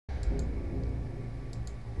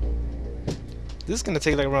This is gonna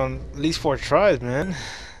take like around at least 4 tries, man.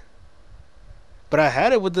 But I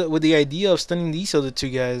had it with the idea of stunning these other two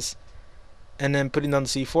guys, and then putting down the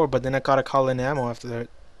C4. But then I gotta call in ammo after that.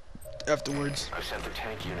 Afterwards. I've sent the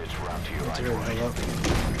tank units route to your Let's right hurry the point.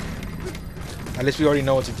 hell up. At least we already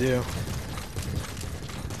know what to do.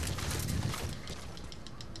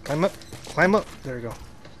 Climb up. Climb up. There we go.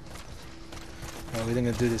 Alright, we're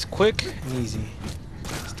gonna do this quick and easy.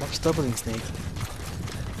 Stop stumbling, Snake.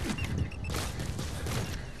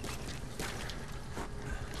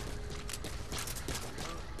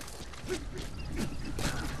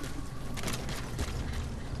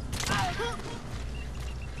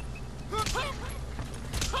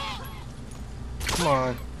 Come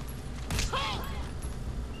on.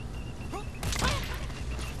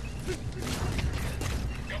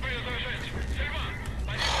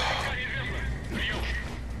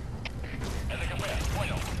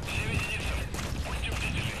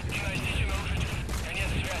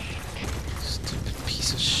 Stupid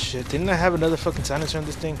piece of shit. Didn't I have another fucking silencer on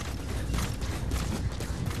this thing?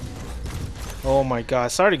 Oh my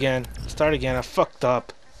god. Start again. Start again. I fucked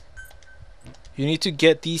up. You need to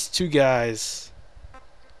get these two guys.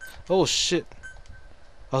 Oh shit.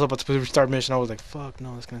 I was about to restart mission. I was like, fuck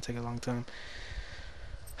no, it's gonna take a long time.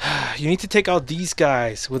 You need to take out these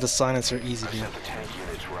guys with a silencer easy. I've sent the tank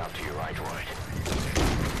units route to your right point.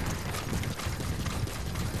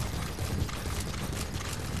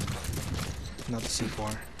 Not the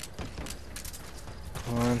C4.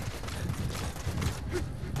 Come on.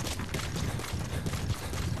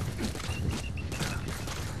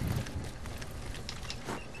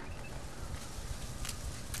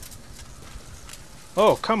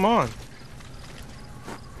 Oh, come on.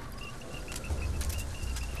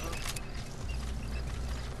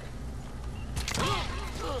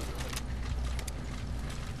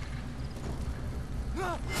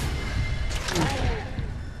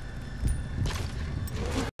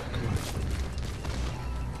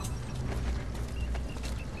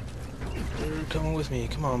 You're coming with me.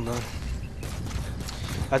 Come on, man.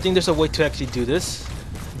 I think there's a way to actually do this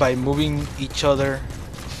by moving each other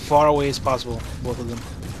far away as possible, both of them.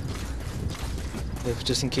 If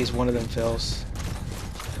just in case one of them fails.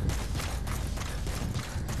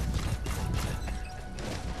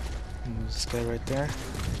 Move this guy right there.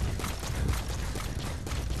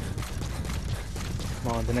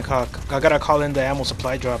 Come on, then I gotta call in the ammo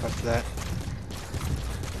supply drop after that.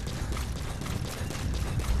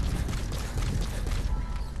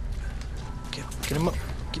 Get him up.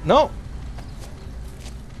 No!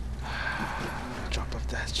 Drop off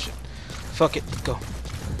that shit. Fuck it, let's go.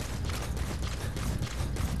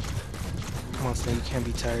 Come on, Snake, you can't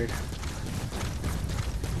be tired.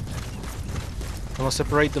 I'm gonna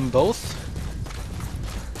separate them both.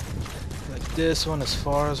 Like this one as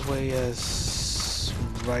far away as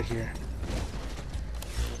right here.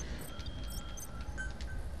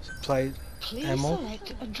 Supply Please ammo.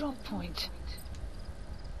 select a drop point.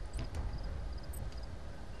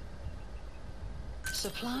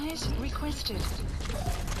 Supplies requested.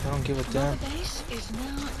 I don't give a damn. Mother base is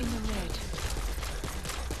now in the red.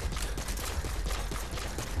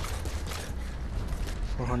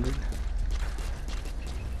 $400.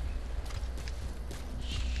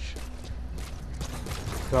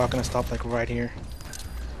 We're all gonna stop like right here.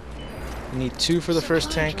 We need 2 for the first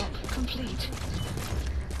Supply tank. drop complete.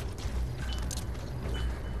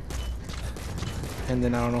 And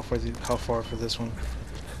then I don't know how far for this one.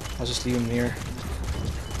 I'll just leave him here.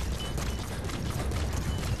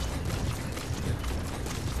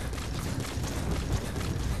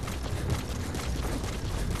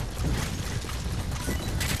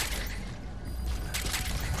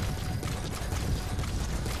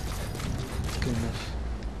 Good enough.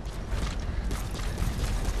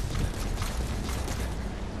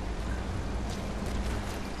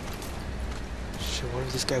 Shit, what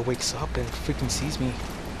if this guy wakes up and freaking sees me?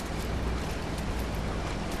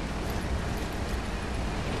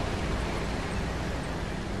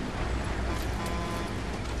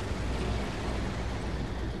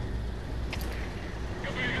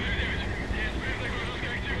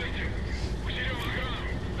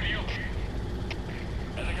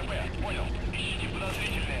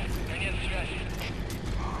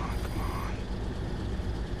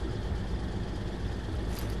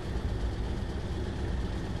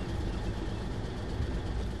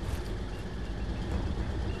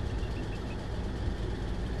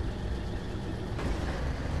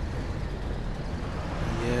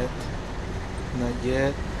 Not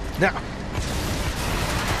yet. Now.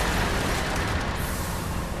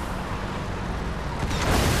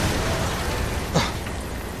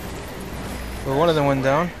 Well, one of them went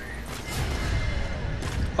down.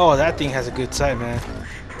 Oh, that thing has a good sight, man.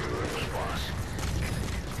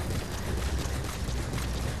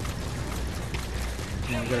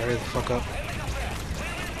 Come on, we gotta hurry the fuck up.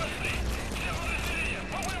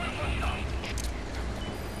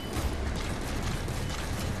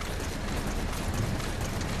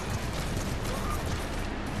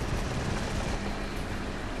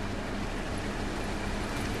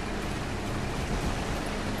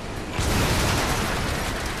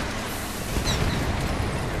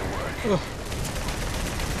 Ugh.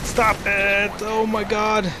 Stop it! Oh my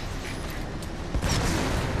god!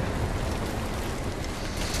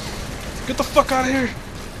 Get the fuck out of here!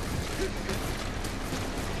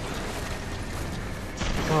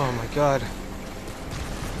 Oh my god.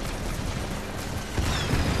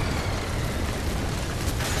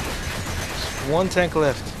 One tank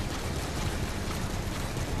left.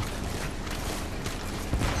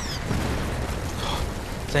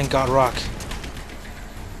 Thank God, rock.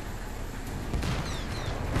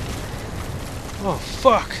 Oh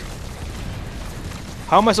fuck!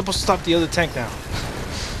 How am I supposed to stop the other tank now?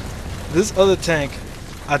 This other tank,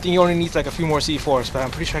 I think he only needs like a few more C4s, but I'm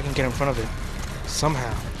pretty sure I can get in front of it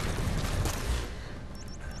somehow.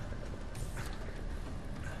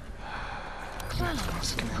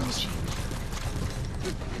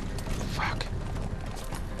 Fuck.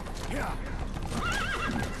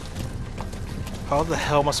 How the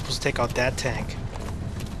hell am I supposed to take out that tank?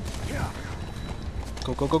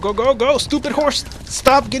 Go, go, go, go, go, go! Stupid horse!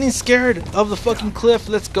 Stop getting scared of the fucking cliff!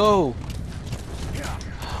 Let's go!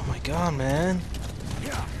 Oh my god, man.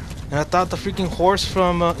 And I thought the freaking horse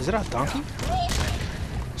from... is it a donkey?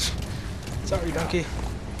 Sorry, donkey.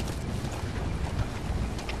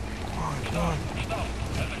 Come on, come on.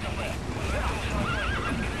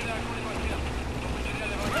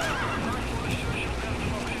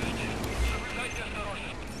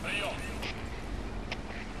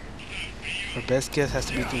 Our best guess has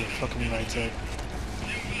to be through the fucking right side.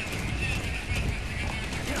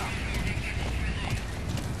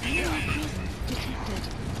 Detected.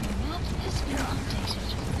 The map has been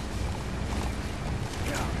updated.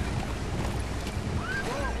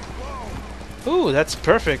 Ooh, that's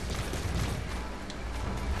perfect.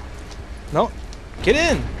 No, get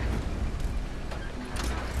in.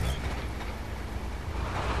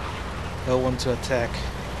 L1 to attack.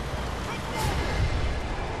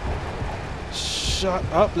 Shut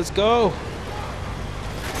up, let's go.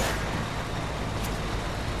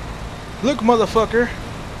 Look, motherfucker.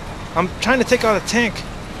 I'm trying to take out a tank.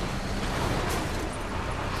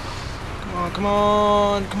 Come on, come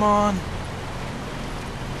on, come on.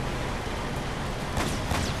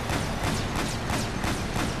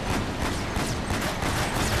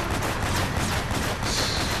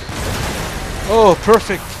 Oh,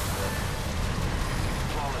 perfect.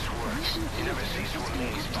 Flawless work. You never cease to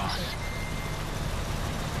amaze, boss.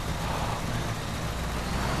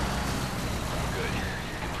 Good. You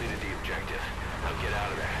completed the objective. Now get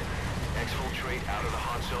out of there. Exfiltrate out of the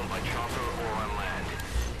hot zone by chopper or on land.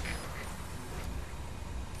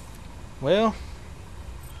 Well,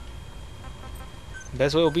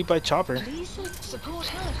 best way will be by chopper. Please support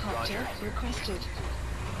helicopter requested.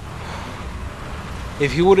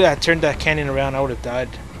 If he would have turned that cannon around, I would have died.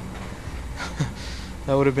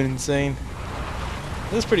 That would have been insane.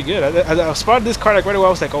 This is pretty good. I spotted this car like right away. I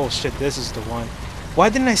was like, oh shit, this is the one. Why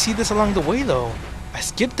didn't I see this along the way though? I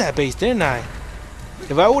skipped that base, didn't I?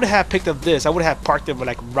 If I would have picked up this, I would have parked it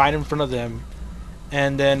like right in front of them,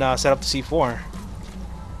 and then set up the C4.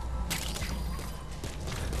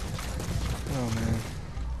 Oh man,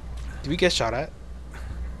 did we get shot at? I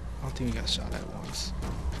don't think we got shot at once.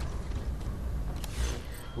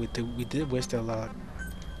 We did waste a lot.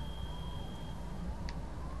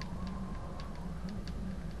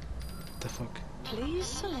 What the fuck? Please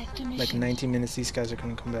select a mission. Like 19 minutes, these guys are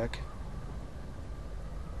gonna come back.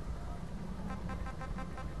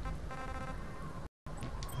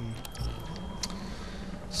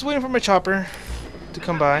 Just waiting for my chopper to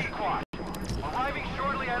come by. Arriving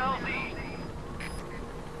shortly at LZ.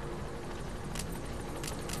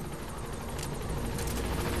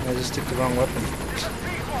 I just took the wrong weapon.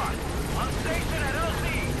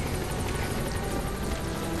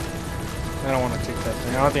 I don't want to take that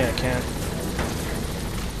thing. I don't think I can.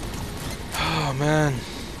 Oh man,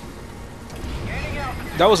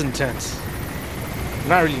 that was intense.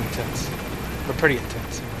 Not really intense, but pretty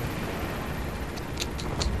intense.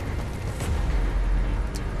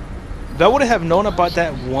 If I would have known about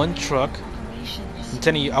that one truck, I'm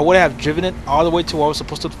telling you, I would have driven it all the way to where I was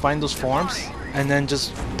supposed to find those farms, and then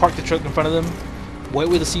just park the truck in front of them, wait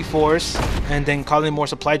with the C4s, and then call in more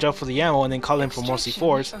supply drop for the ammo, and then call in for more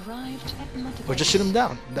C4s, Arrived at Mother or just Base. shoot him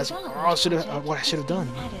down. That's Development all I should have. project What I should have done.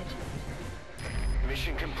 added.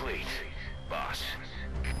 Mission complete, boss.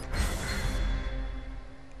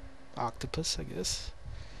 Octopus, I guess.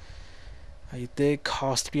 I did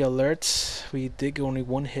cost me alerts. We did get only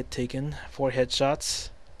 1 hit taken, 4 headshots,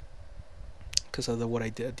 because of what I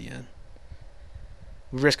did at the end.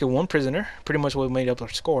 We risked 1 prisoner. Pretty much what made up our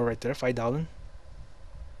score right there, 5,000.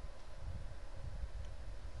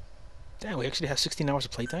 Damn, we actually have 16 hours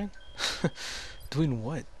of playtime? Doing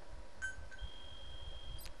what?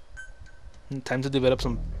 Time to develop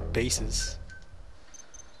some bases.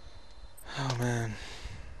 Oh man.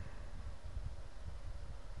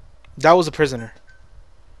 That was a prisoner.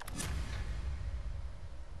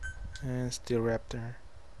 And Steel Raptor.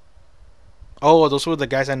 Oh, those were the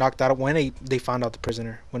guys I knocked out when they found out the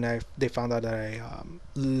prisoner. When they found out that I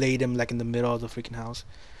laid him like in the middle of the freaking house.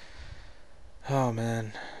 Oh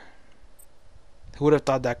man. Who would have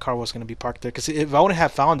thought that car was gonna be parked there? Because if I wouldn't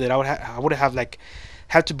have found it, I would have like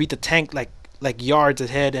had to beat the tank like yards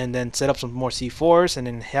ahead, and then set up some more C4s, and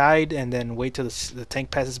then hide, and then wait till the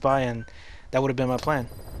tank passes by, and that would have been my plan.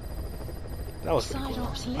 That was pretty Side cool.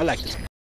 ops I like this.